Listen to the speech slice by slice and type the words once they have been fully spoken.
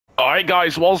Hey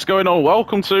guys, what's going on?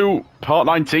 Welcome to part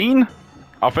 19,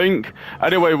 I think.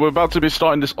 Anyway, we're about to be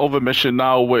starting this other mission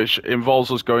now, which involves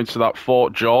us going to that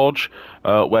Fort George,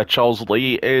 where Charles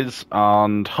Lee is,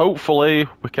 and hopefully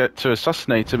we get to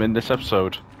assassinate him in this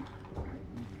episode.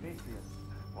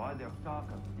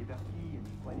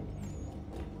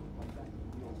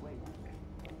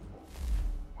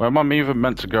 Where am I even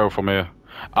meant to go from here?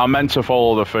 I'm meant to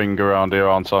follow the thing around here,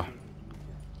 aren't I?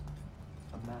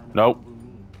 Nope.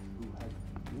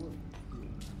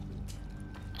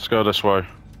 Let's go this way.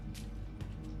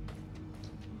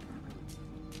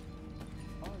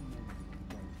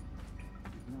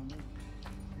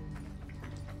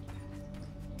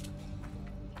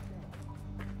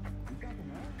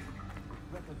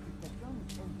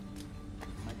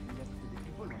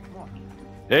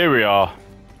 Here we are.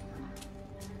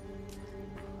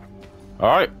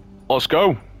 Alright, let's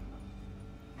go.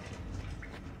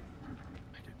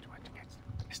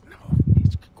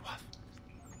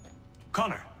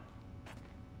 Connor.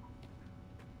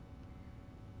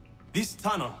 This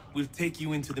tunnel will take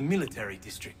you into the military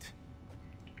district.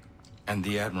 And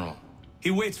the Admiral?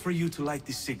 He waits for you to light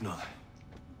this signal.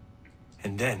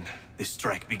 And then the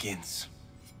strike begins.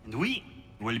 And we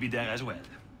will be there as well.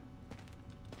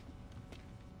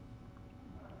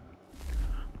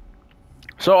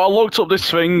 So I looked up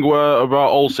this thing about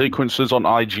all sequences on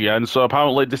IGN, so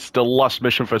apparently this is the last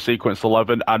mission for sequence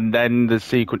 11, and then the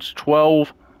sequence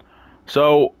 12.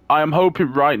 So I am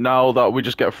hoping right now that we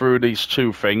just get through these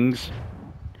two things,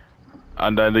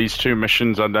 and then these two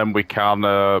missions, and then we can,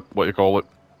 what you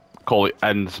call it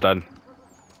ends then.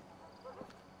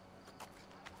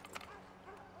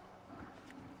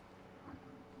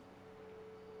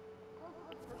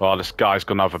 Oh, this guy's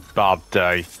gonna have a bad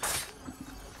day.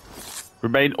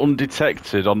 Remain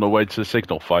undetected on the way to the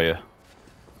signal fire.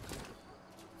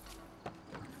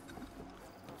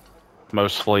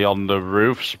 Mostly on the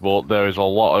roofs, but there is a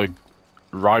lot of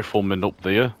riflemen up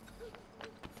there.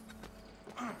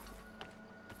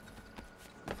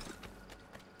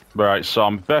 Right, so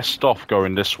I'm best off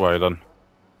going this way then.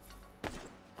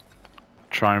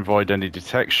 Try and avoid any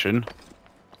detection.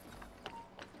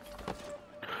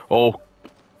 Oh.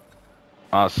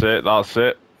 That's it, that's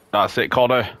it. That's it,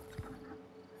 Connor.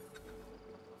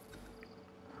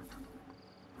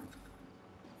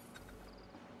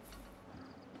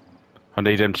 I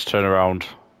need him to turn around.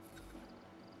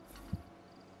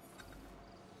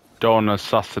 Don't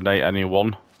assassinate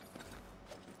anyone.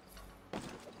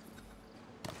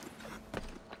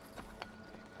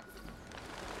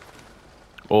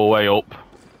 All the way up.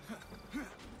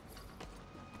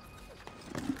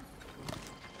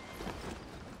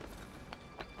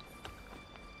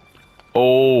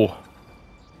 Oh.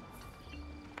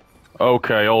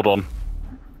 Okay, hold on.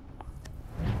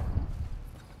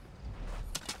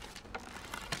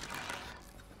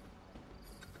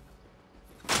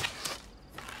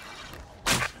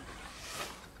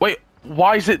 Wait,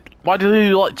 why did he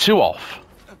do like two off?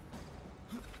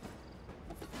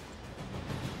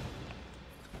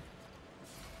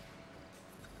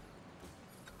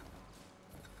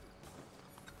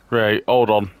 Right,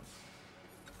 hold on.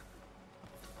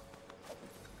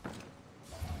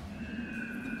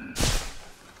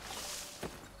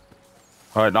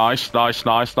 Alright, nice.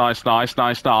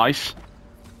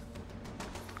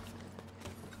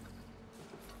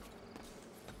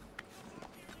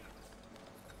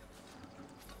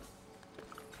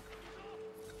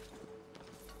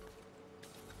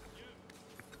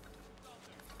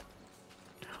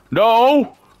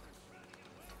 No!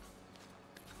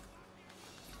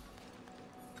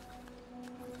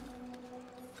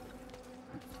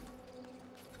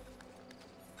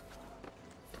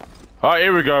 Alright,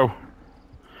 here we go.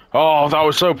 Oh, that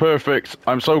was so perfect.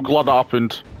 I'm so glad that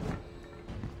happened.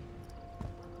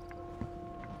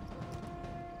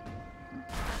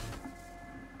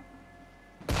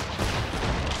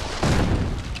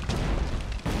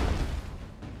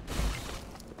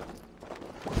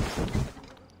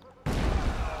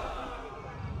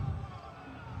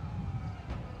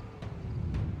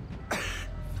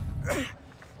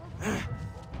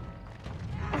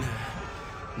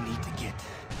 Need to get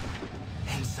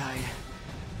inside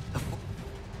the...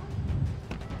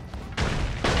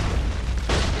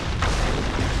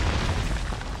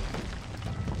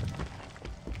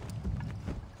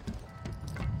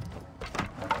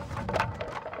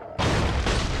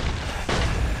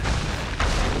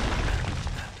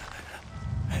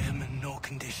 I am in no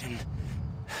condition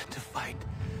to fight.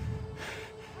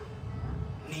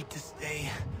 Need to stay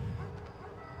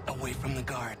away from the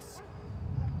guards.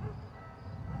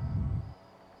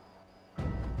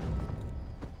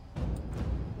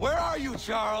 Where are you,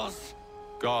 Charles?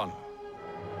 Gone.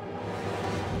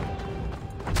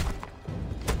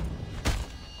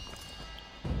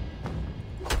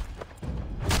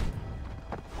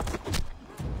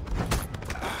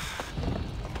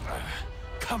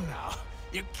 Come now.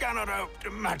 You cannot hope to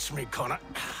match me, Connor.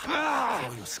 For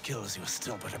all your skills, you're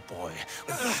still but a boy,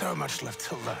 with so much left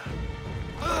to learn.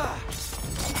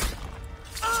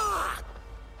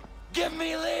 Give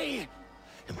me Lee!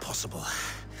 Impossible.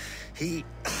 He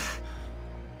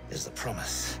is the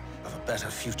promise of a better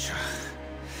future.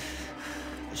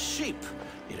 The sheep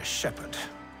need a shepherd.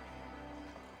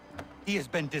 He has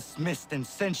been dismissed and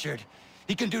censured.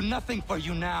 He can do nothing for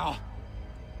you now.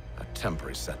 A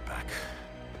temporary setback.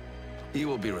 He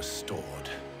will be restored.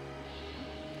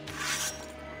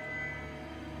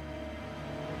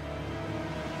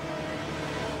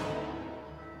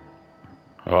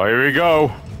 Oh, here we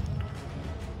go.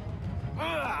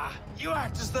 You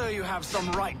act as though you have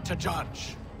some right to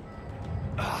judge.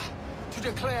 To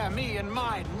declare me and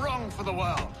mine wrong for the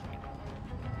world.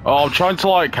 Oh, I'm trying to,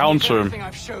 like, counter him. Everything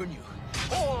I've shown you,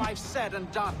 all I've said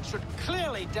and done should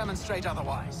clearly demonstrate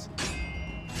otherwise.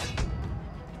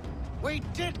 We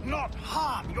did not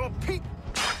harm your people.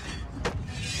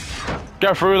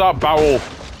 Get through that barrel.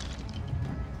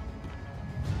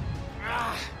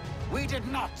 We did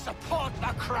not support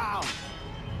the crown.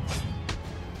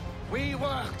 We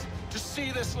worked to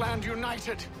see this land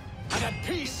united and at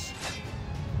peace.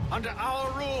 Under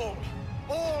our rule,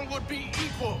 all would be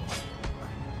equal.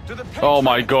 To the Oh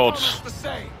my God. the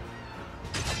same.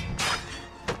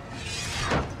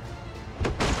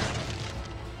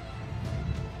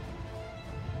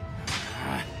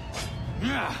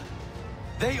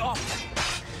 They offer.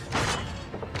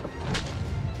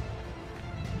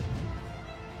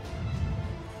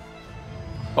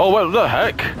 Oh, what the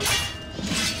heck?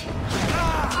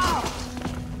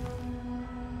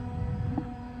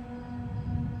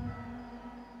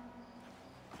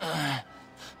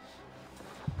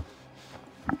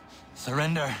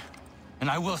 Surrender, and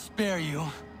I will spare you.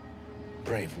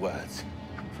 Brave words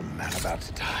from a man about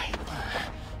to die.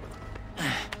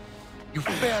 You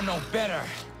fare no better.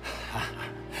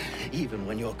 Even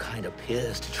when your kind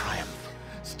appears to triumph,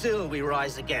 still we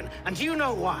rise again. And do you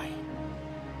know why?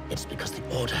 It's because the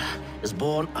Order is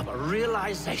born of a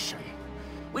realization.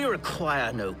 We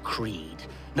require no creed,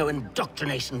 no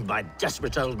indoctrination by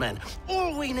desperate old men.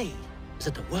 All we need is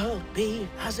that the world be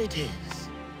as it is.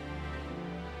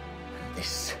 And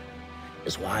this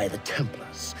is why the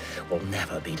Templars will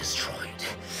never be destroyed.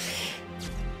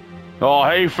 Oh,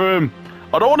 Haytham.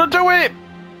 I don't want to do it.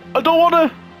 I don't want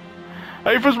to.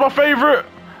 Haytham's my favourite.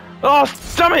 Oh,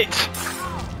 damn it.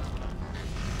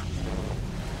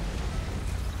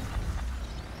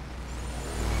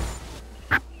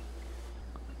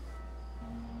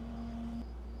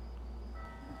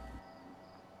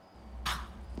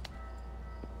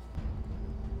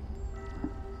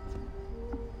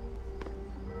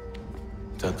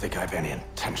 Don't think I have any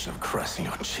intention of caressing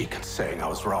your cheek and saying I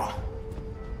was wrong.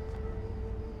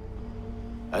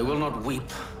 I will not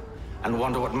weep and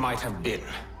wonder what might have been.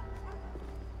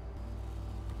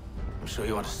 I'm sure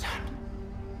you understand.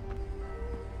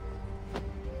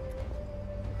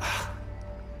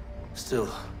 Still,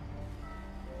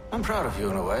 I'm proud of you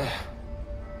in a way.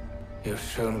 You've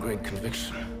shown great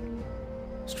conviction,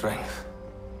 strength,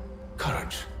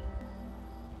 courage.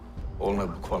 All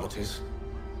noble qualities.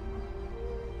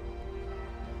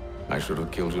 I should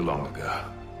have killed you long ago.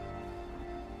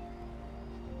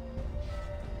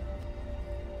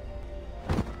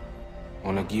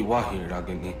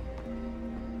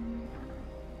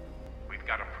 We've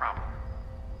got a problem.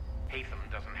 Haytham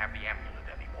doesn't have the amulet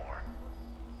anymore.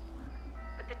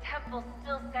 But the temple's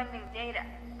still sending data.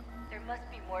 There must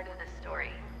be more to this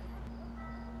story.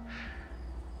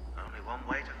 Only one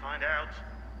way to find out.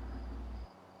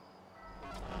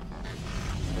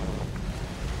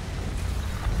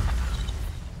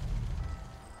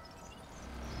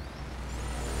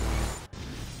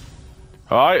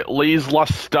 Alright, Lee's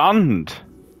last stand.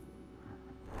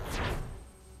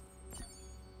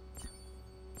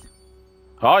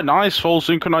 Alright, nice, full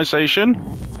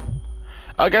synchronization.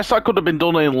 I guess that could have been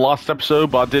done in the last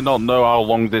episode, but I did not know how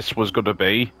long this was going to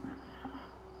be.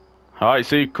 Alright,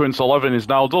 sequence 11 is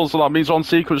now done, so that means on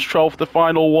sequence 12, the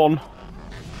final one.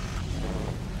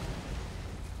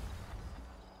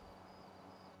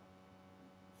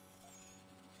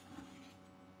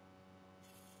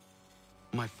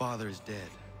 My father is dead.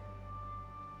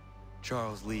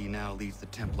 Charles Lee now leads the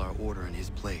Templar Order in his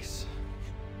place.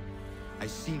 I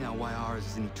see now why ours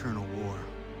is an eternal war.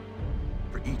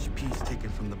 For each piece taken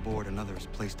from the board, another is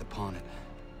placed upon it.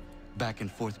 Back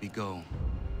and forth we go,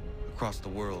 Across the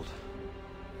world,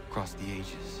 across the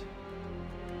ages.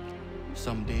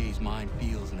 Some days mine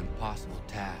feels an impossible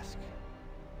task,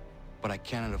 but I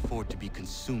cannot afford to be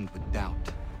consumed with doubt.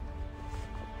 The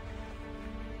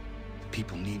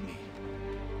people need me,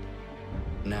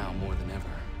 now more than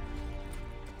ever.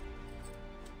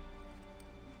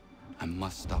 I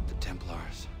must stop the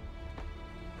Templars.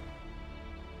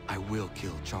 I will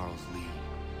kill Charles Lee.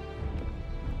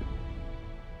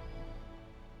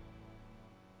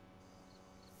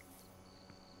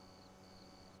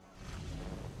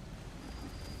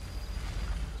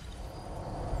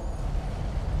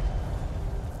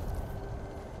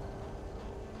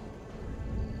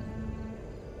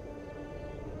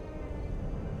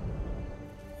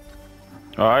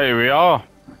 Alright, here we are.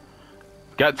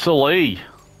 Get to Lee.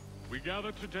 We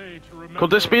gather today to remember Could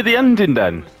this be the ending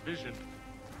then? Vision,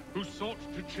 who sought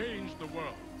to change the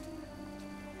world.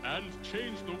 And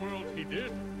change the world he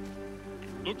did.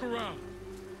 Look around.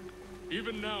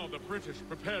 Even now the British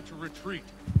prepare to retreat.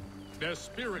 Their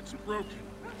spirits broken.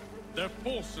 Their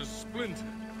forces splintered.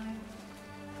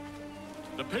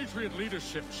 The Patriot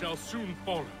leadership shall soon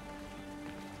follow.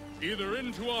 Either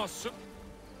into our...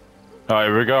 Alright,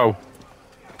 here we go.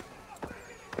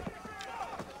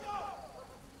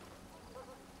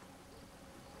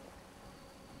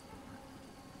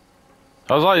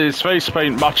 I was like, his face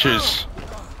paint matches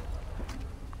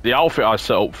the outfit I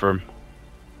set up for him.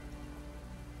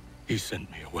 He sent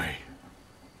me away.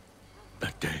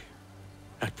 That day,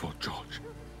 at Fort George.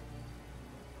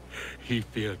 He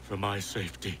feared for my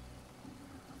safety.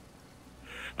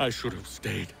 I should have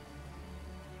stayed.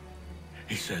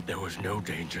 He said there was no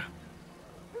danger.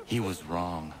 He was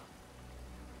wrong.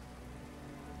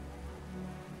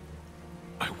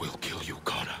 I will kill you,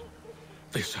 Connor.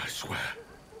 This I swear.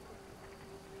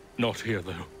 Not here,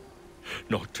 though.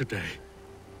 Not today.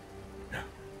 No.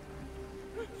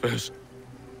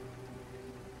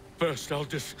 First I'll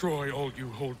destroy all you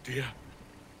hold dear.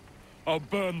 I'll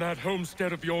burn that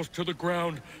homestead of yours to the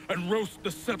ground and roast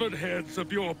the severed heads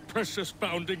of your precious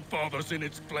founding fathers in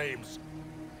its flames.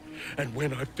 And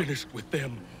when I've finished with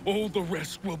them, all the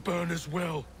rest will burn as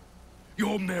well.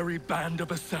 Your merry band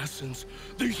of assassins,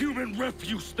 the human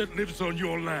refuse that lives on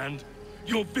your land,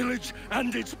 your village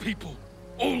and its people.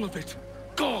 All of it,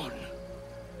 gone!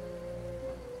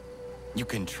 You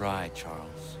can try,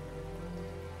 Charles.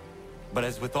 But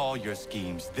as with all your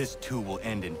schemes, this too will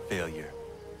end in failure.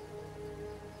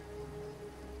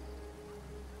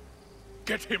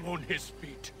 Get him on his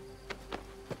feet.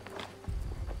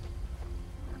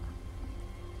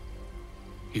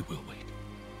 He will wait.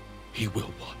 He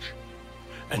will watch.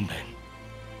 And then,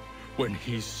 when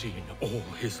he's seen all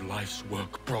his life's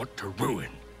work brought to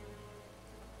ruin,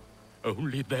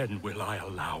 only then will I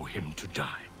allow him to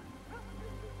die.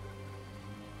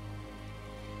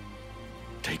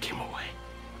 Take him away.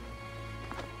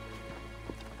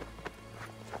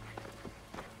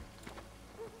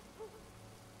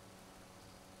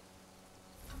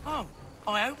 Oh,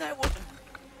 I hope that wasn't...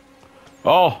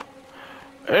 Oh,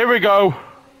 here we go.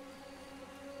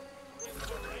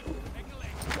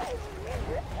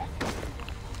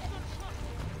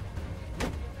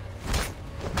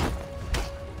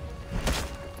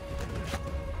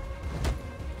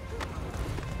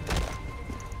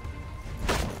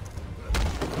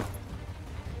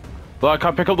 I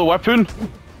can't pick up the weapon.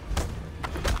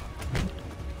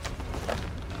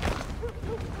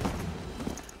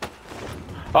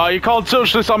 Ah, you can't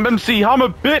touch this. I'm MC Hammer,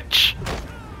 bitch.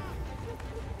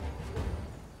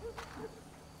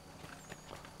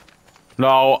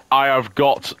 No, I have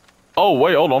got... Oh,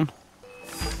 wait, hold on.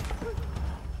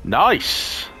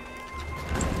 Nice.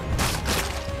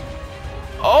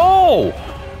 Oh!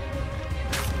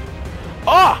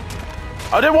 Ah!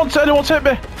 I didn't want anyone to hit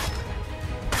me.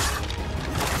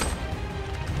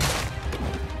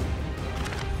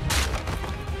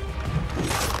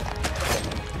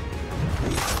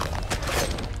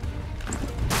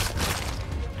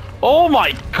 Oh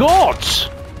my god!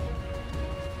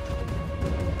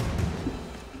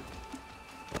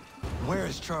 Where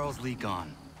is Charles Lee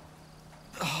gone?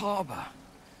 The harbor.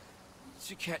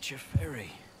 To catch a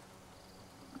ferry.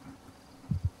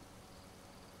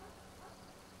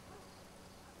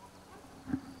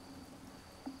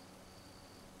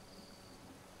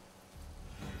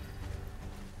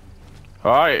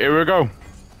 Alright, here we go.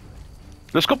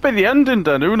 This could be the ending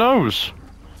then, who knows?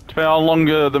 Depending on how long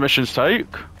the missions take.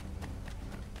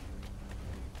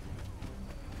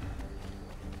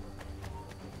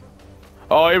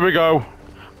 Oh, here we go.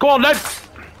 Go on then!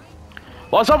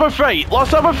 Let's have a fight!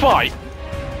 Let's have a fight!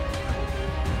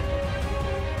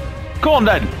 Go on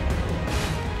then!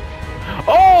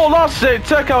 Oh, that's it!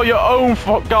 Take out your own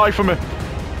guy for me.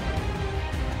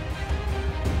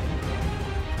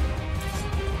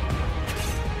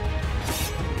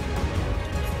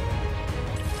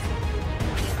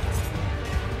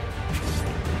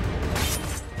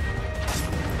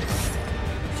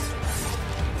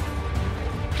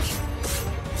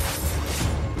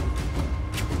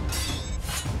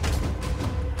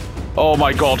 Oh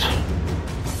my god.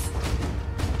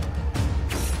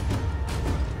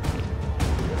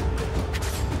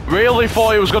 Really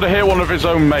thought he was going to hit one of his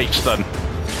own mates then.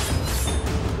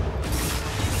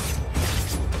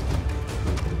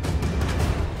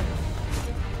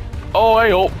 Oh,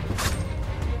 hey up.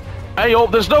 Hey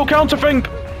up, there's no counter thing.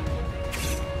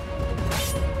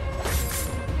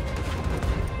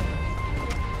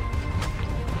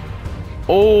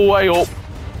 Oh, hey up.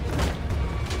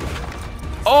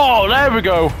 Oh, there we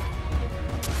go.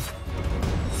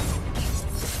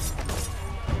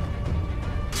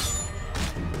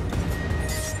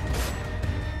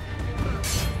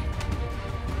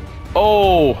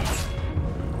 Oh.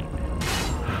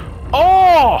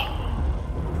 Oh!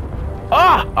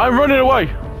 Ah! I'm running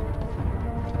away.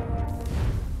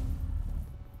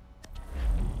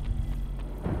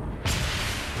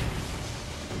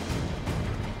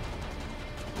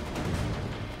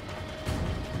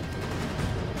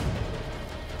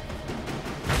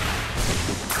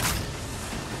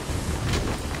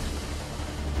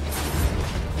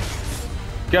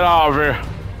 Get out of here.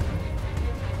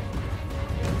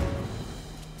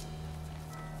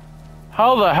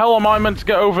 How the hell am I meant to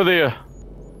get over there?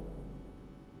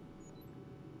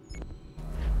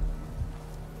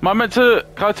 Am I meant to...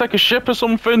 Can I take a ship or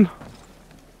something?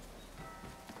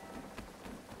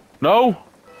 No?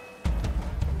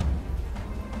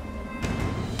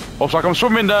 Looks like I'm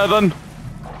swimming there then.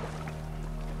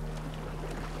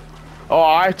 Oh,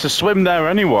 I had to swim there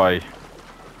anyway.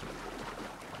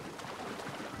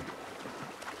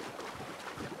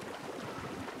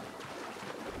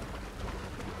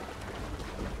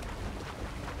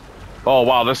 Oh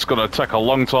wow, this is gonna take a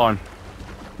long time.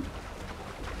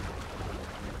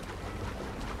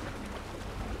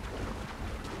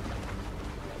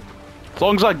 As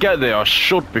long as I get there, I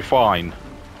should be fine.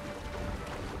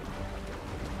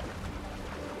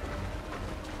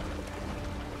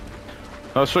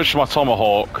 I'll switch to my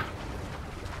tomahawk.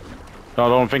 No, I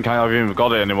don't think I've even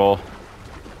got it anymore.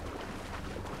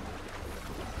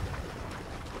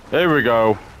 Here we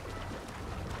go.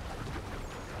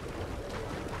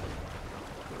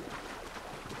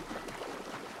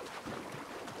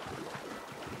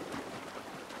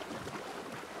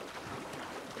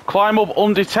 Climb up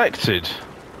undetected.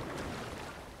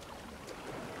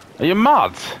 Are you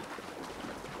mad?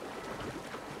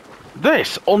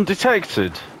 This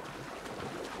undetected.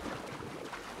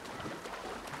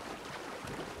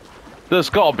 There's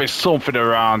got to be something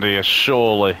around here,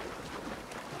 surely.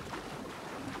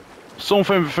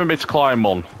 Something for me to climb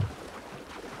on.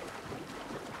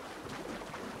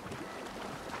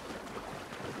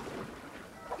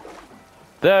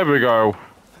 There we go.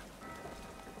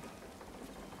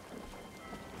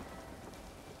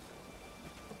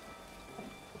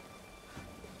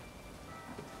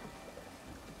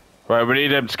 Right, we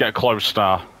need him to get close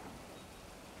now.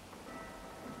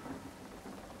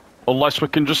 Unless we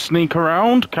can just sneak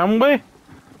around, can we?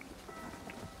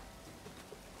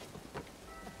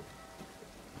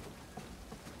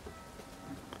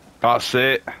 That's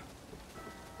it.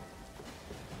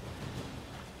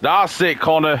 That's it,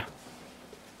 Connor.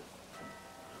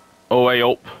 Oh, way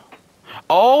up.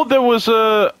 Oh, there was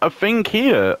a thing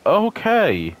here.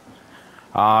 Okay.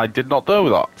 I did not know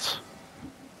that.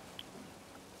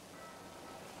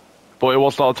 But it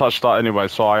was not attached to that anyway,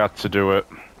 so I had to do it.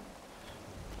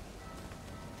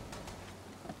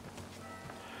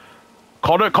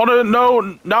 Connor,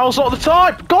 no! Now's not the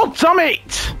time! God damn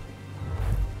it!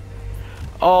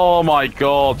 Oh my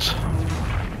god.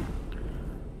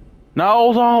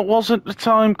 No, that wasn't the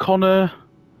time, Connor.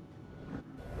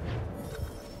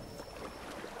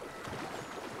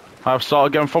 I've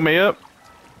started again from here.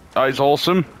 That is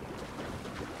awesome.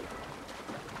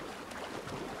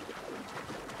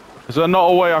 Is there not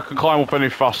a way I can climb up any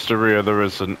faster here? There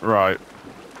isn't. Right.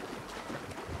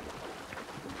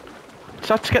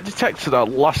 So I had to get detected at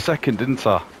last second, didn't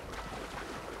I?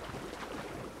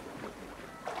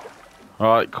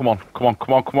 Alright, come on. Come on,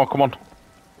 come on, come on, come on.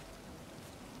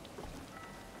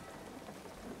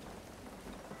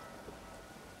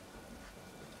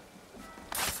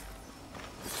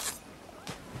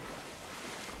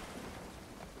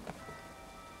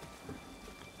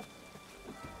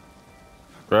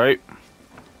 Right.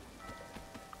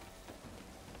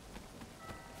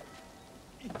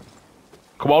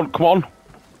 come on, come on.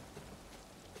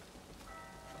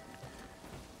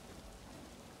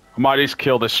 I might need to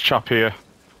kill this chap here.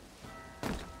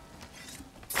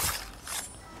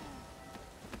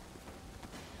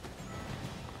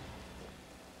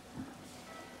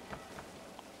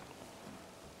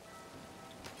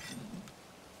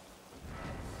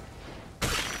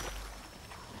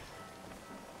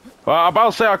 Well, I'm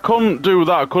about to say I couldn't do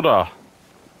that, could I?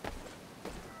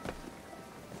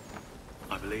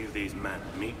 I believe these men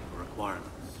meet the requirements.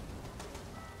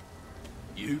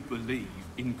 You believe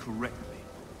incorrectly.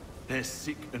 They're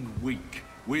sick and weak.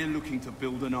 We're looking to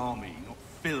build an army, not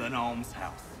fill an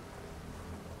almshouse.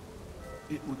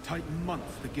 It will take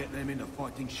months to get them into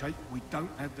fighting shape. We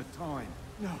don't have the time.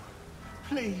 No.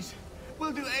 Please.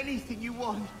 We'll do anything you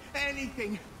want.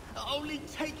 Anything. Only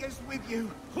take us with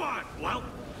you. Quiet, well.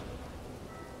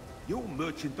 Your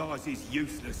merchandise is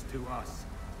useless to us.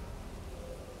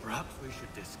 Perhaps we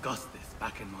should discuss this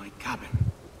back in my cabin.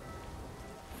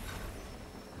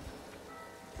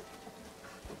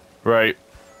 Right.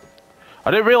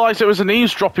 I didn't realise it was an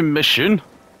eavesdropping mission.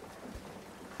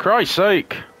 Christ's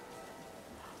sake.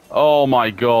 Oh my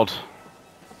god.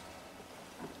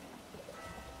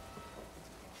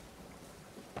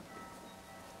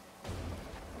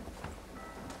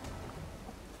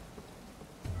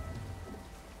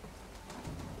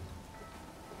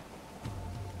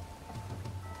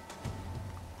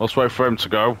 Let's wait for him to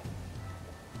go.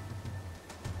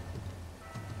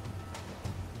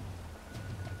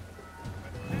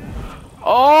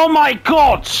 Oh my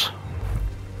god!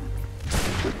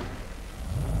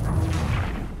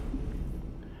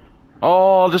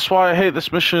 Oh, this is why I hate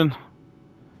this mission.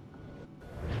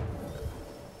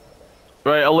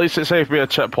 Right, at least it saved me a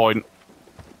checkpoint.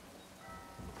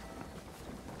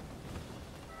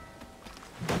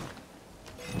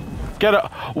 Get it.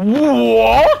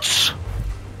 What?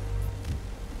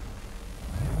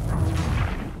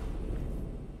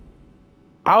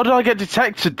 How did I get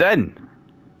detected then?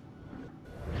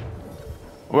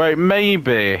 Wait,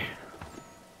 maybe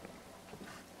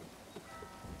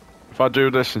if I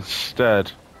do this instead.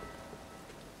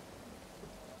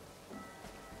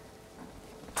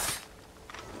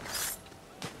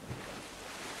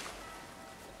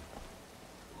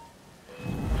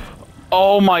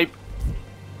 Oh my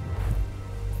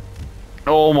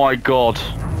god.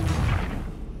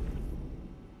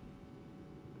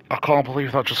 I can't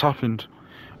believe that just happened.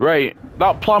 Right,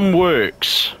 that plan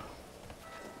works.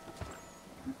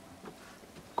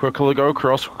 Quickly go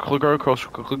across, quickly go across,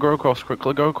 quickly go across,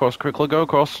 quickly go across, quickly go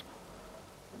across.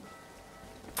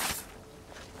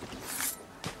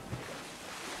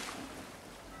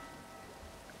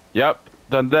 Yep,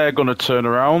 then they're gonna turn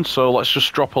around, so let's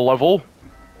just drop a level.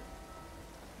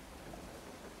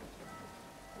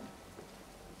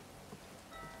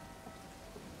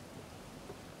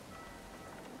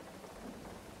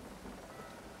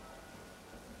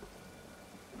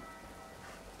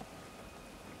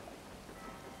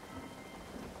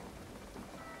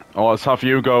 Oh, let's have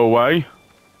you go away.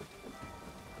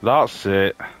 That's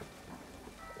it.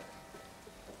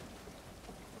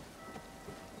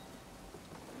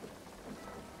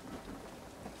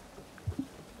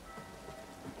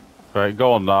 Right,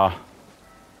 go on there.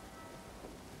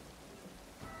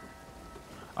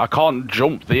 I can't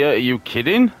jump there, are you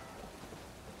kidding?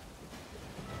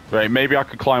 Right, maybe I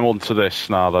could climb onto this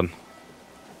now then.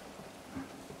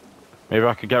 Maybe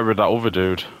I could get rid of that other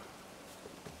dude.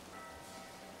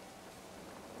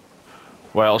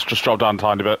 Well, let's just drop down a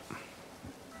tiny bit.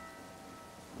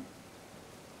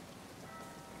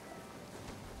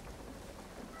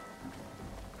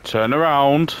 Turn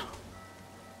around.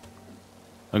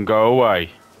 And go away.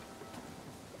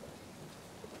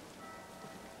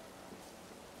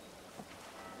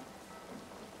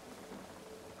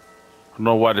 I don't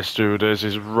know where this dude is,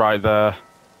 he's right there.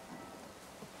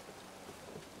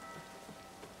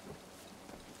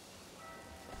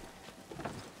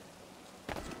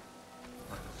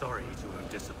 Sorry to have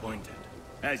disappointed.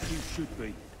 As you should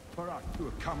be. For us to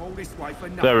have come all this way for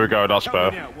nothing. There we go, that's better.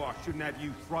 Coming out where I shouldn't have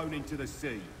you thrown into the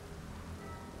sea.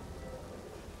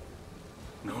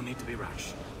 No need to be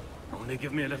rash. Only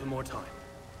give me a little more time.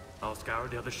 I'll scour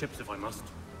the other ships if I must.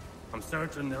 I'm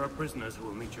certain there are prisoners who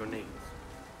will meet your needs.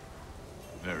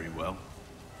 Very well.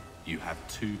 You have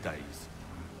 2 days.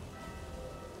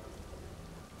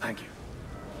 Thank you.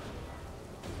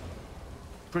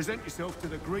 Present yourself to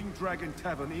the Green Dragon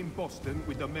Tavern in Boston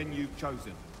with the men you've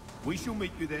chosen. We shall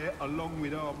meet you there along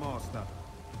with our master.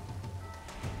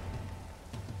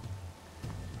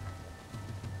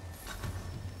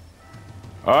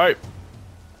 Alright.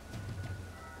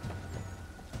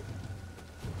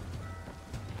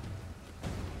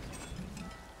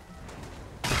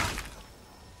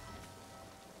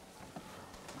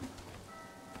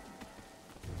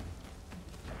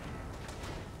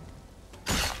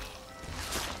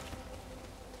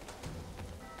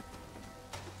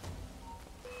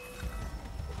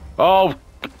 Oh,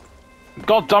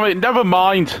 god damn it! Never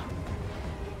mind.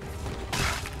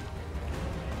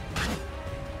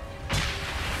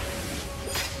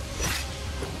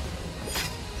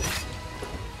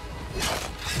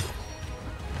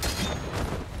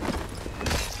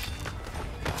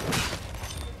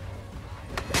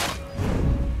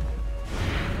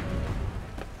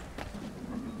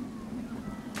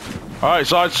 Alright,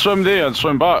 so I'd swim there and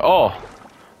swim back. Oh,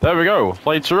 there we go.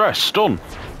 Laid to rest. Done.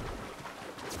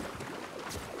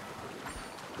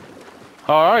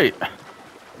 Alright.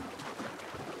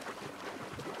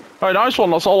 Alright, nice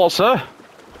one. That's all I'll say.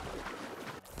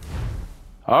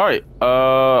 Alright,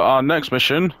 our next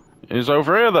mission is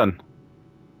over here then.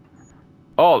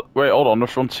 Oh, wait, hold on. The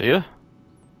frontier.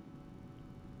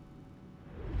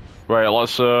 Wait,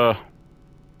 let's zoom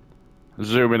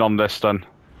in on this then.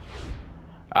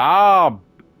 Ah,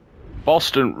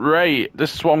 Boston, Ray,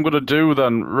 this is what I'm gonna do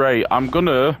then, Ray. I'm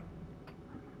gonna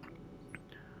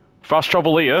fast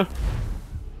travel here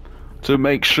to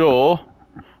make sure,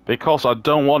 because I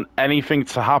don't want anything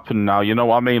to happen now, you know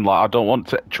what I mean? Like, I don't want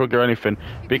to trigger anything,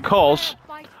 because...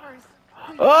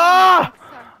 Ah!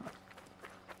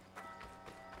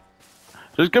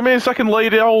 Just give me a second,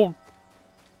 lady,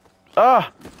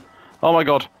 Ah! Oh my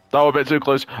god, that was a bit too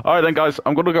close. Alright then, guys,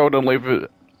 I'm gonna go ahead and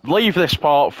leave this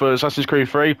part for Assassin's Creed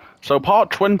 3. So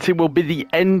part 20 will be the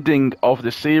ending of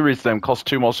the series then, cost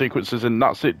 2 more sequences and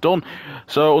that's it done.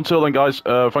 So until then, guys,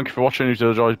 thank you for watching. If you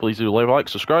enjoyed, please do leave a like,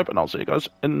 subscribe, and I'll see you guys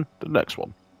in the next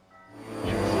one.